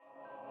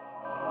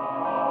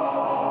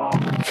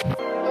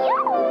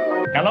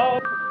Hello?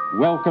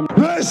 Welcome.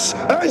 This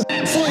is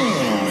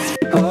Tales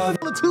of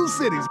the Two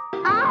Cities.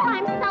 Oh,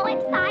 I'm so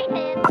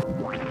excited.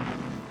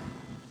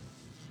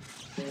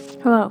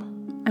 Hello,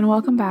 and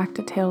welcome back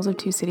to Tales of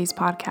Two Cities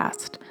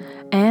podcast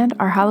and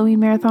our Halloween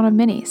marathon of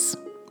minis.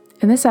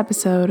 In this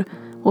episode,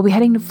 we'll be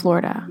heading to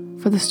Florida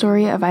for the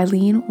story of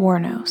Aileen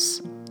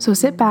Wuornos. So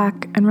sit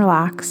back and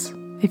relax,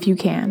 if you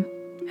can,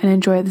 and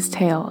enjoy this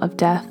tale of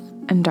death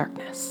and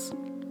darkness.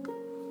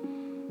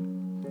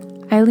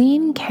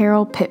 Aileen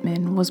Carol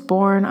Pittman was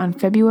born on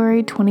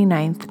February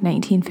 29,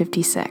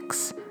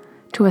 1956,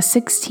 to a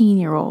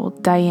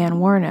 16-year-old Diane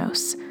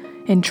Wuornos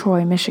in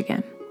Troy,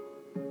 Michigan.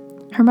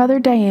 Her mother,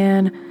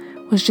 Diane,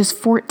 was just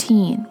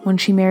 14 when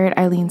she married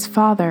Aileen's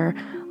father,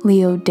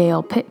 Leo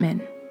Dale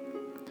Pittman.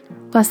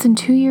 Less than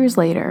 2 years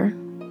later,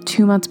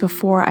 2 months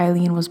before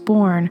Aileen was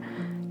born,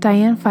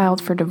 Diane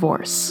filed for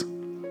divorce.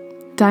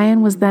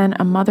 Diane was then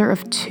a mother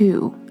of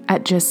two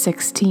at just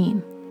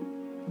 16.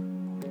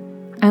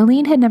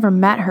 Aileen had never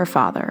met her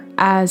father,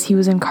 as he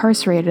was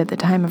incarcerated at the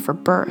time of her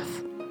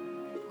birth.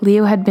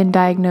 Leo had been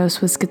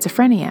diagnosed with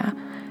schizophrenia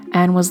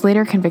and was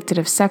later convicted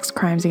of sex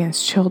crimes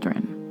against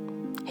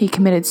children. He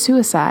committed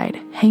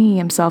suicide, hanging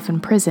himself in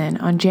prison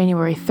on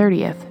January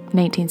 30th,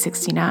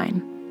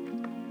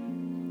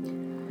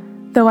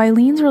 1969. Though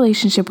Aileen's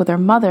relationship with her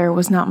mother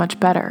was not much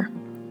better.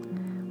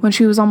 When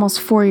she was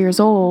almost 4 years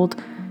old,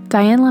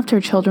 Diane left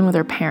her children with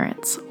her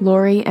parents,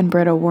 Lori and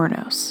Britta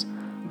Wuornos.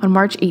 On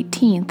March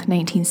 18,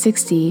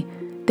 1960,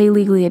 they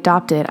legally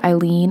adopted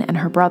Aileen and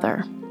her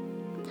brother.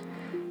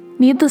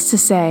 Needless to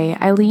say,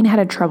 Aileen had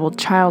a troubled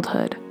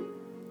childhood.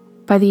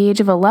 By the age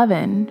of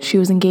 11, she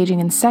was engaging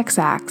in sex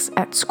acts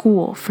at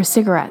school for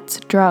cigarettes,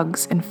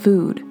 drugs, and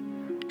food.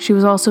 She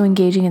was also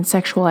engaging in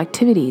sexual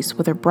activities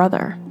with her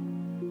brother.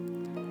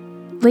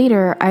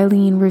 Later,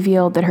 Aileen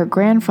revealed that her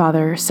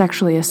grandfather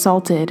sexually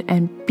assaulted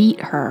and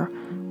beat her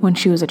when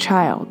she was a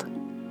child.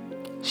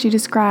 She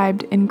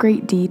described in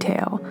great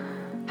detail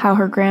how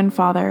her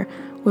grandfather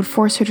would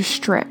force her to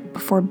strip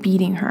before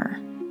beating her.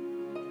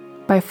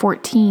 By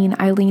 14,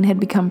 Aileen had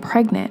become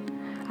pregnant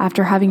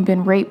after having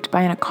been raped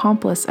by an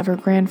accomplice of her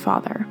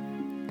grandfather.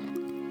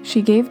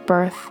 She gave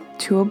birth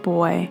to a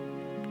boy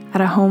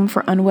at a home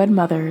for unwed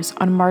mothers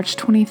on March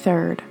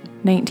 23,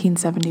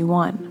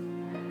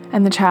 1971,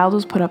 and the child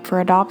was put up for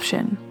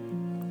adoption.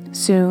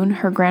 Soon,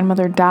 her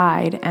grandmother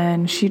died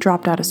and she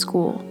dropped out of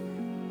school.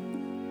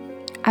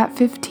 At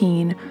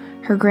 15,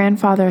 her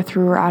grandfather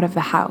threw her out of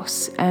the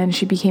house, and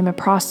she became a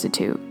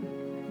prostitute.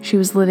 She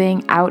was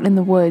living out in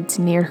the woods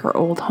near her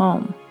old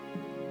home.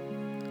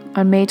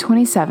 On May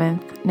 27,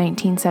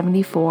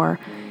 1974,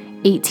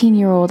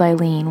 18-year-old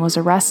Aileen was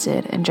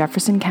arrested in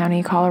Jefferson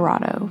County,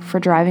 Colorado,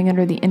 for driving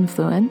under the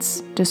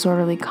influence,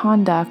 disorderly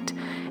conduct,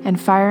 and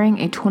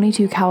firing a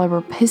 .22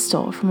 caliber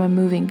pistol from a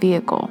moving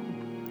vehicle.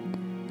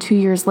 2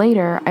 years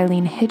later,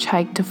 Aileen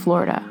hitchhiked to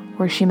Florida,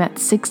 where she met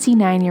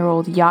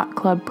 69-year-old yacht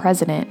club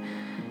president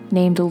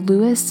named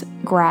Louis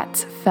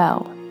Gratz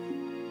Fell.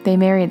 They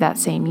married that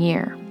same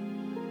year.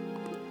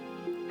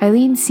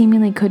 Aileen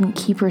seemingly couldn't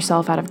keep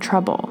herself out of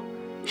trouble.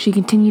 She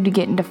continued to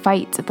get into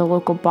fights at the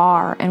local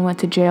bar and went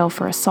to jail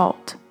for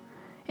assault.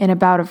 In a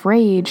bout of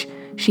rage,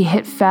 she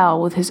hit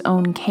Fell with his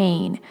own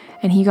cane,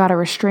 and he got a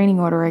restraining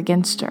order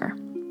against her.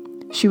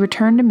 She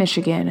returned to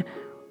Michigan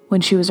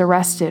when she was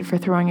arrested for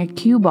throwing a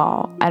cue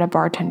ball at a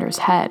bartender's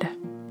head.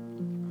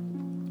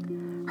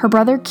 Her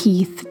brother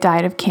Keith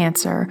died of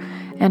cancer,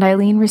 and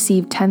Aileen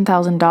received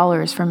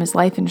 $10,000 from his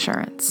life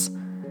insurance.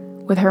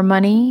 With her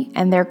money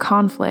and their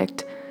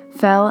conflict,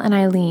 Fell and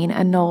Aileen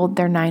annulled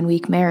their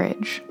 9-week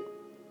marriage.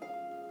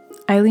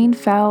 Aileen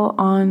fell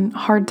on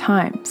hard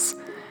times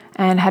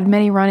and had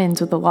many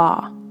run-ins with the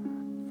law.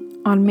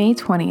 On May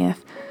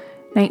 20th,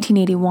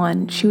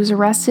 1981, she was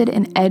arrested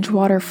in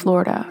Edgewater,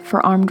 Florida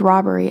for armed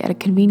robbery at a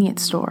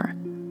convenience store.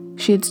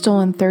 She had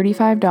stolen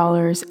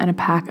 $35 and a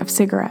pack of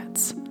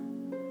cigarettes.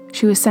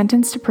 She was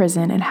sentenced to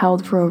prison and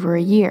held for over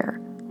a year.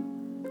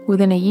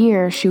 Within a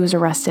year, she was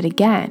arrested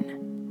again,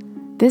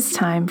 this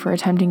time for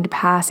attempting to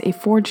pass a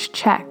forged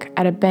check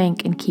at a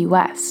bank in Key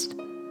West.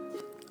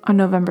 On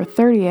November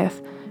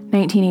 30th,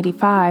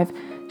 1985,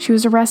 she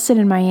was arrested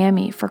in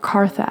Miami for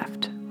car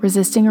theft,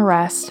 resisting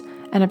arrest,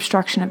 and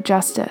obstruction of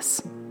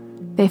justice.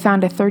 They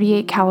found a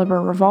 .38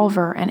 caliber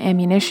revolver and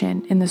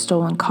ammunition in the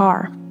stolen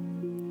car.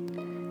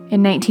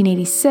 In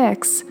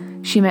 1986,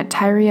 she met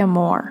Tyria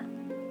Moore,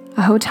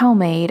 a hotel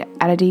maid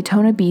at a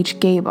Daytona Beach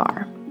gay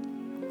bar.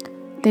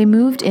 They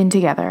moved in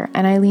together,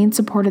 and Aileen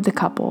supported the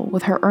couple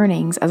with her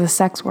earnings as a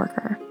sex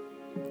worker.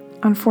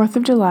 On 4th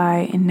of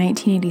July in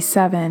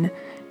 1987,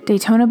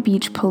 Daytona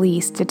Beach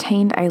police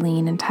detained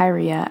Aileen and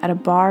Tyria at a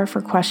bar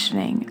for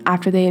questioning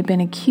after they had been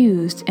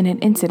accused in an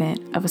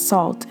incident of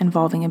assault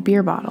involving a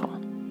beer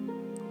bottle.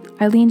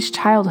 Aileen's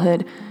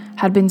childhood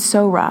had been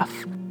so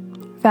rough.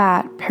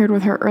 That, paired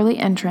with her early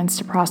entrance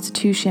to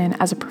prostitution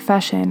as a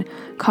profession,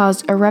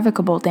 caused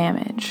irrevocable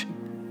damage.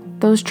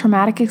 Those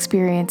traumatic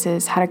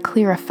experiences had a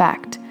clear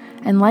effect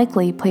and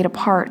likely played a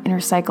part in her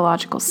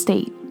psychological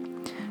state.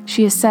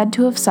 she is said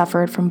to have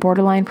suffered from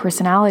borderline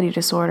personality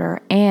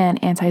disorder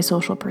and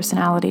antisocial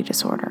personality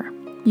disorder.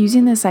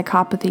 Using the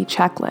psychopathy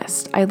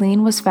checklist,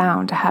 Eileen was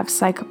found to have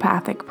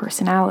psychopathic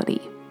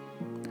personality.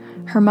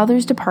 Her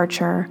mother's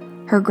departure,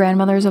 her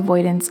grandmother's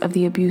avoidance of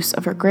the abuse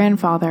of her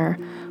grandfather,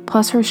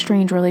 plus her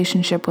strange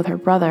relationship with her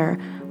brother,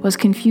 was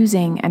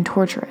confusing and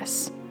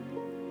torturous.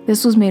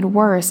 This was made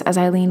worse as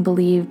Eileen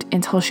believed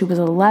until she was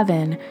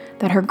 11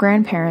 that her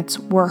grandparents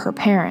were her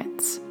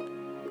parents.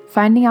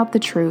 Finding out the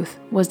truth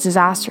was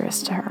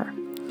disastrous to her.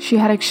 She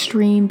had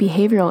extreme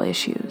behavioral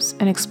issues,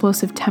 an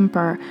explosive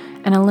temper,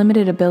 and a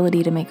limited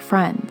ability to make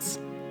friends.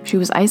 She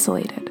was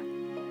isolated.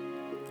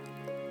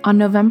 On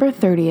November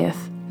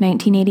 30th,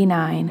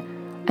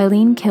 1989,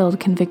 Eileen killed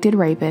convicted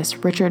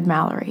rapist Richard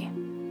Mallory.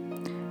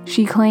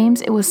 She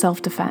claims it was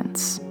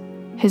self-defense.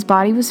 His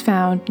body was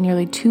found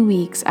nearly 2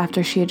 weeks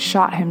after she had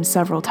shot him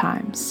several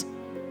times.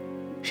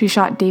 She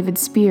shot David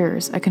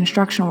Spears, a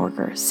construction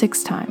worker,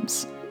 6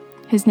 times.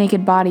 His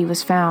naked body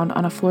was found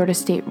on a Florida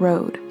state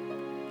road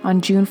on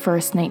June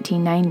 1st,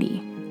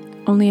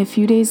 1990. Only a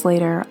few days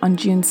later, on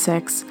June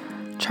 6,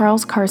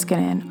 Charles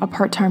Karskinen, a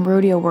part-time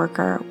rodeo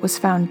worker, was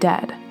found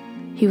dead.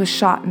 He was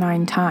shot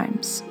 9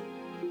 times.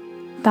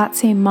 That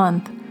same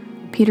month,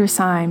 Peter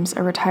Symes,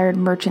 a retired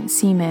merchant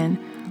seaman,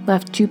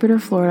 left Jupiter,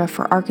 Florida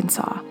for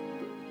Arkansas.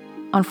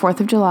 On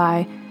 4th of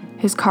July,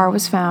 his car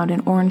was found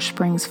in Orange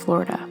Springs,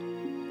 Florida.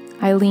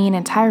 Eileen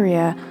and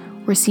Tyria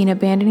were seen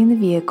abandoning the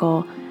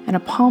vehicle, and a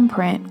palm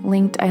print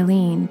linked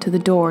Eileen to the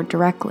door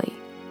directly,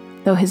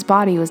 though his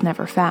body was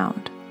never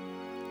found.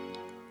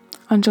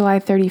 On July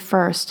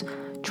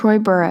 31st, Troy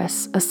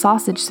Burris, a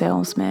sausage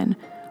salesman,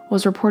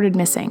 was reported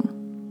missing.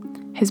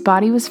 His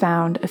body was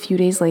found a few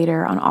days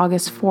later on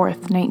August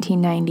 4th,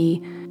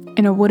 1990,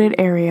 in a wooded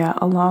area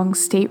along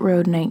State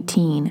Road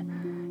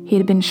 19. He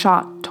had been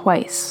shot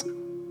twice.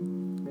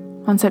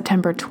 On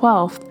September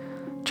 12th,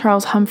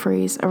 Charles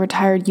Humphreys, a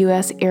retired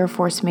U.S. Air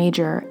Force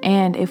major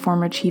and a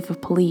former chief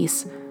of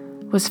police,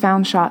 was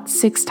found shot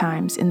 6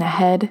 times in the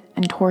head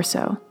and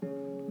torso.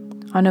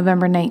 On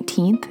November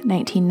 19th,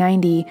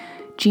 1990,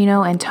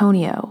 Gino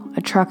Antonio,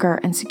 a trucker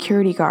and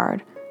security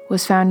guard,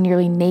 was found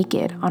nearly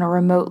naked on a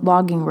remote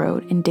logging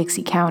road in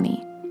Dixie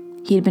County.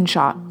 He had been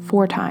shot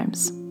 4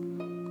 times.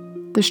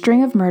 The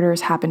string of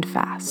murders happened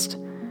fast,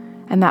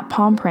 and that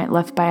palm print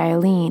left by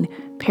Eileen,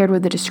 paired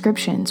with the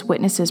descriptions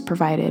witnesses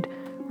provided,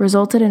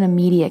 resulted in a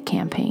media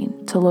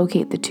campaign to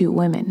locate the 2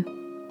 women.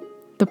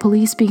 The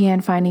police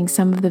began finding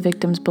some of the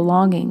victims'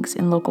 belongings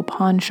in local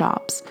pawn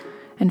shops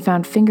and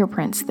found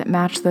fingerprints that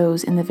matched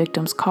those in the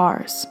victims'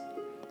 cars.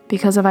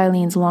 Because of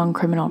Eileen's long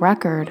criminal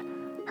record,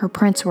 her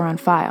prints were on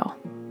file.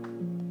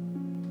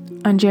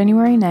 On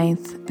January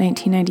 9th,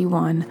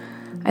 1991,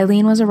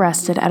 Eileen was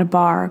arrested at a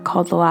bar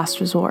called The Last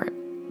Resort.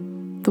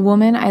 The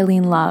woman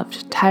Eileen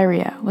loved,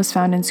 Tyria, was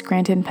found in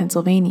Scranton,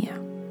 Pennsylvania.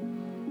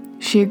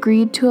 She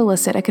agreed to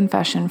elicit a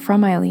confession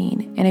from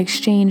Eileen in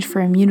exchange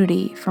for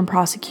immunity from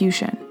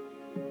prosecution.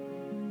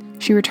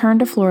 She returned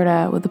to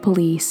Florida with the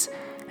police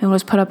and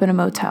was put up in a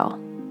motel.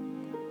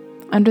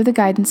 Under the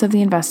guidance of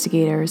the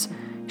investigators,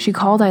 she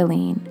called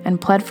Eileen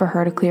and pled for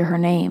her to clear her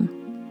name.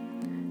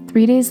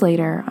 3 days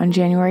later, on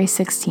January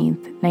 16,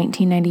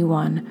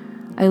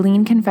 1991,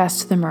 Eileen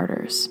confessed to the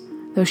murders,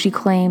 though she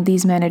claimed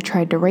these men had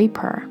tried to rape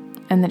her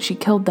and that she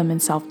killed them in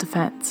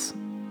self-defense.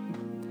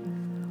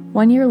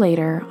 1 year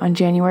later, on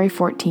January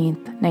 14,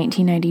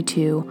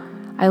 1992,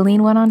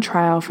 Eileen went on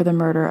trial for the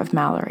murder of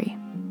Mallory.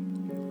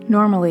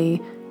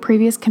 Normally,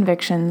 previous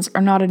convictions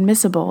are not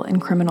admissible in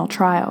criminal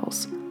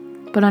trials,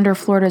 but under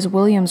Florida's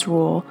Williams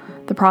rule,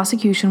 the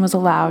prosecution was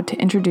allowed to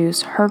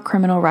introduce her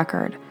criminal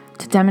record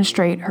to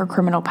demonstrate her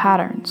criminal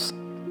patterns.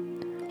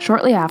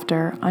 Shortly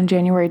after, on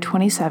January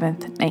 27,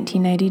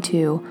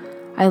 1992,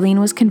 Eileen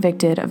was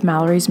convicted of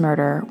Mallory's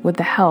murder with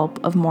the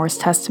help of Moore's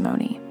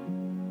testimony.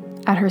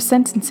 At her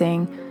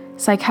sentencing,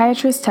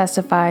 psychiatrists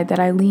testified that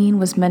Eileen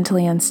was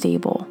mentally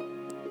unstable.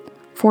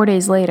 4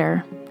 days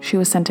later, she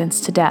was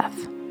sentenced to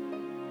death.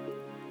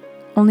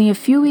 Only a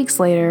few weeks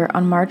later,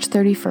 on March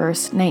 31,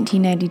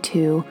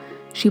 1992,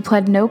 she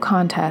pled no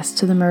contest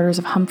to the murders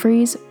of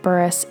Humphreys,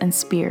 Burris, and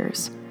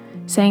Spears,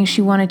 saying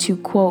she wanted to,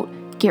 quote,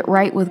 get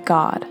right with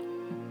God.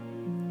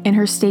 In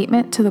her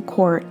statement to the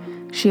court,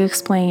 she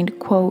explained,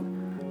 quote,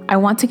 I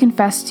want to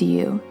confess to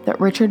you that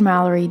Richard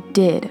Mallory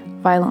did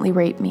violently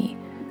rape me,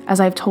 as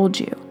I've told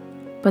you,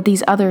 but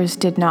these others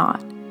did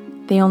not.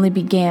 They only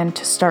began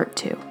to start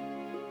to.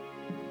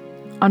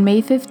 On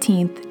May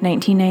 15,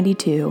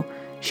 1992,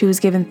 she was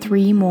given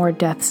 3 more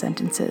death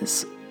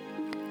sentences.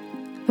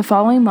 The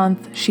following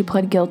month, she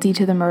pled guilty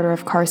to the murder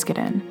of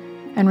Karskinen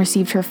and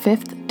received her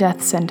 5th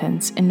death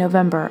sentence in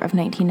November of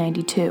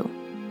 1992.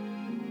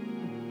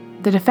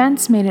 The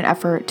defense made an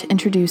effort to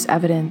introduce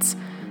evidence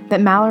that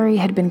Mallory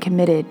had been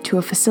committed to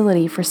a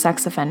facility for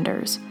sex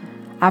offenders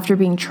after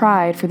being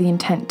tried for the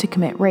intent to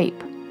commit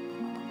rape.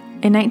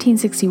 In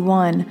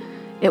 1961,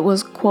 it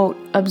was, quote,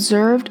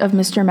 observed of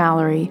Mr.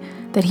 Mallory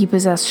that he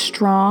possessed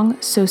strong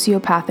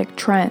sociopathic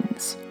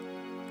trends.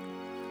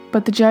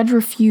 But the judge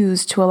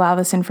refused to allow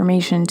this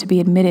information to be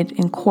admitted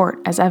in court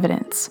as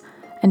evidence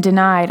and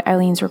denied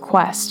Eileen's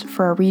request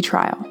for a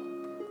retrial.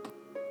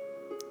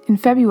 In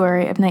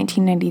February of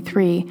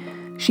 1993,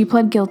 she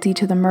pled guilty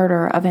to the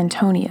murder of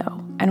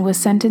Antonio and was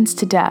sentenced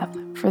to death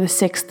for the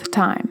 6th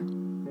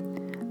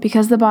time.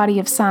 Because the body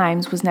of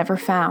Symes was never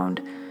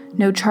found,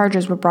 no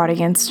charges were brought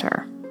against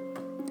her.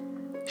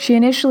 She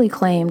initially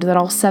claimed that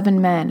all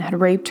 7 men had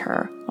raped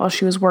her while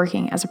she was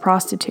working as a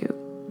prostitute,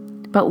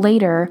 but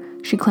later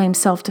she claimed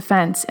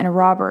self-defense in a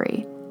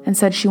robbery and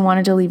said she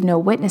wanted to leave no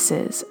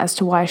witnesses as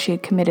to why she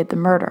had committed the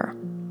murder.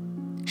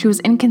 She was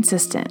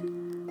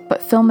inconsistent,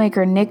 but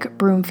filmmaker Nick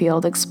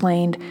Broomfield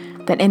explained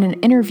that in an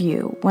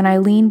interview, when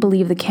Eileen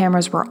believed the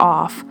cameras were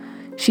off,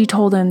 she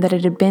told him that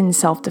it had been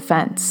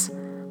self-defense,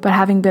 but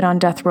having been on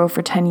death row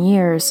for 10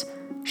 years,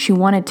 she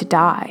wanted to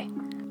die.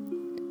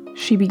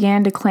 She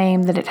began to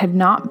claim that it had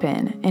not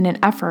been in an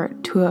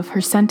effort to have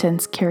her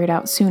sentence carried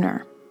out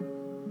sooner.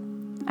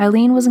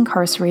 Eileen was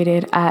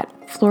incarcerated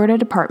at Florida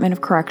Department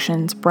of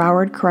Corrections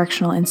Broward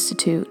Correctional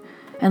Institute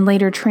and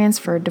later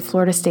transferred to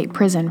Florida State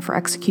Prison for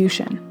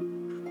execution.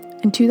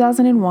 In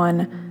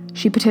 2001,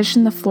 she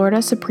petitioned the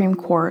Florida Supreme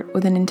Court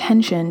with an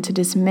intention to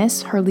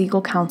dismiss her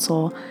legal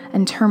counsel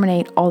and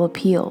terminate all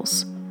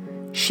appeals.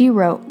 She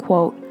wrote,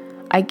 quote,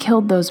 "I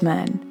killed those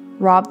men,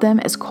 robbed them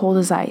as cold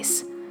as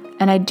ice,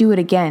 and I'd do it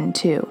again,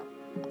 too.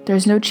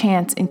 There's no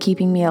chance in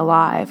keeping me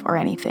alive or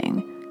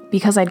anything,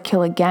 because I'd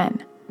kill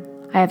again.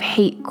 I have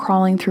hate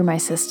crawling through my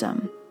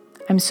system.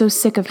 I'm so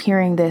sick of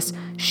hearing this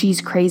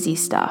she's crazy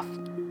stuff.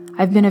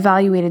 I've been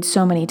evaluated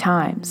so many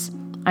times.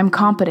 I'm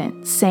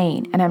competent,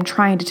 sane, and I'm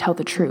trying to tell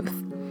the truth.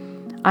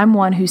 I'm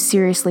one who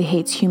seriously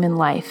hates human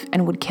life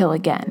and would kill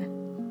again."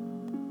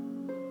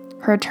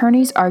 Her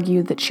attorneys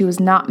argued that she was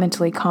not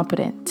mentally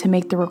competent to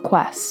make the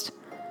request,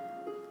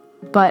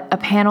 but a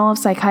panel of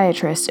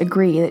psychiatrists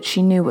agree that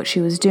she knew what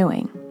she was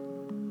doing.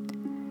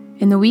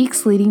 In the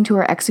weeks leading to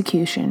her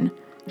execution,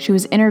 she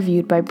was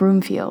interviewed by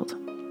Broomfield.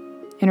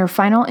 In her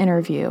final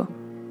interview,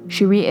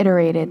 she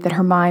reiterated that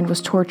her mind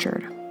was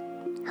tortured.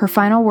 Her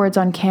final words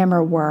on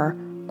camera were,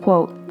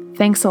 quote,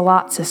 "Thanks a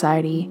lot,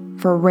 society,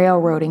 for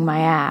railroading my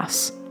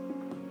ass."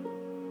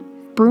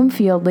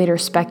 Broomfield later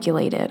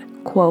speculated,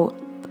 quote,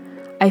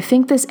 "I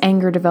think this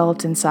anger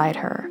developed inside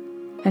her,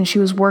 and she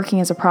was working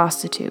as a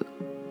prostitute.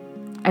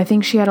 I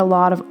think she had a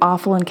lot of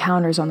awful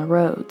encounters on the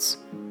roads,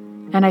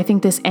 and I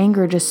think this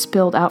anger just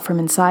spilled out from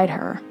inside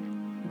her.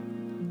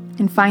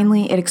 And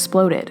finally, it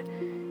exploded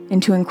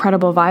into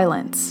incredible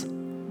violence.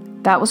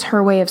 That was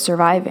her way of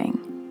surviving.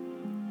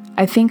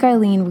 I think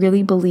Eileen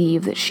really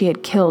believed that she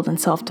had killed in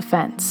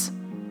self-defense.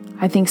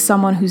 I think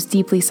someone who's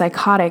deeply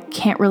psychotic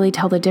can't really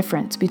tell the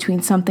difference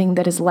between something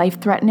that is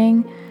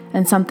life-threatening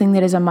and something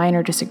that is a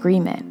minor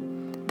disagreement,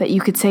 that you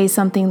could say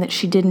something that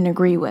she didn't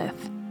agree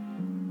with.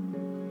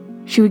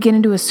 She would get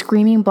into a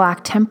screaming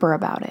black temper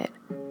about it,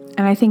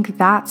 and I think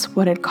that's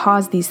what had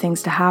caused these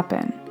things to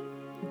happen.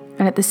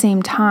 And at the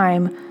same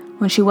time,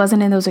 when she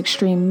wasn't in those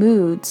extreme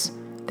moods,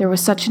 there was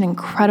such an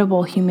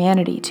incredible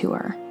humanity to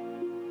her."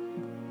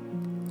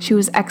 She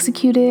was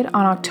executed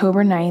on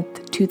October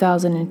 9th,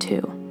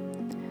 2002.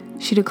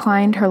 She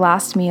declined her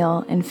last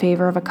meal in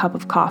favor of a cup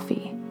of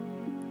coffee.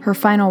 Her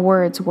final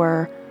words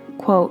were,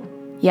 quote,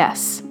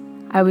 "Yes,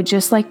 I would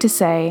just like to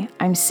say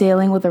I'm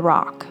sailing with a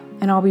rock,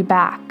 and I'll be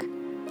back,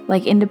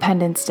 like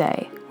Independence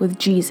Day, with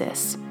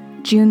Jesus,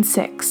 June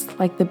 6th,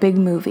 like the big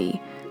movie,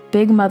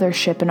 big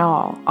mothership and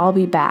all, I'll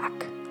be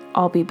back,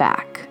 I'll be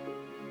back."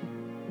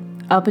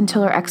 Up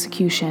until her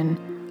execution,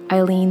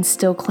 Eileen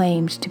still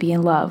claimed to be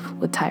in love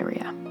with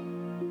Tyria.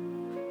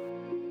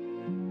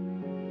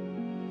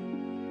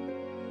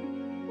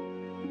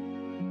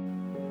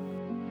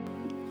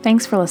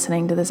 Thanks for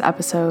listening to this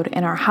episode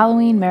in our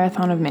Halloween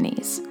Marathon of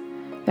Minis.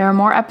 There are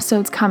more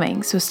episodes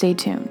coming, so stay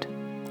tuned.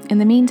 In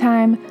the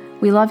meantime,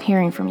 we love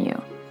hearing from you,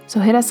 so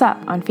hit us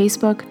up on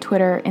Facebook,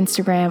 Twitter,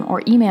 Instagram,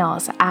 or email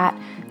us at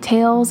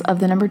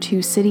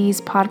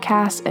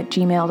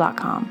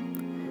talesofthenumber2citiespodcast@gmail.com.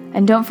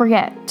 And don't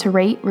forget to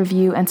rate,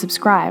 review, and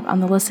subscribe on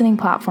the listening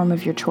platform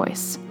of your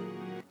choice.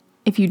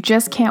 If you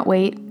just can't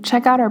wait,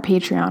 check out our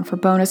Patreon for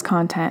bonus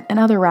content and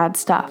other rad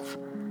stuff.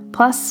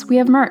 Plus, we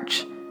have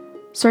merch.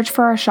 Search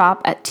for our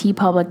shop at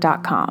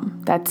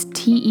teepublic.com. That's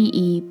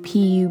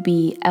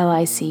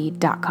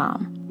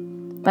teepublic.com.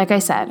 Like I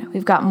said,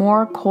 we've got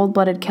more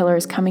cold-blooded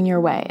killers coming your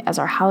way as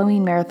our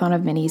Halloween Marathon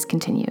of Minis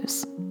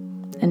continues.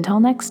 Until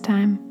next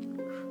time.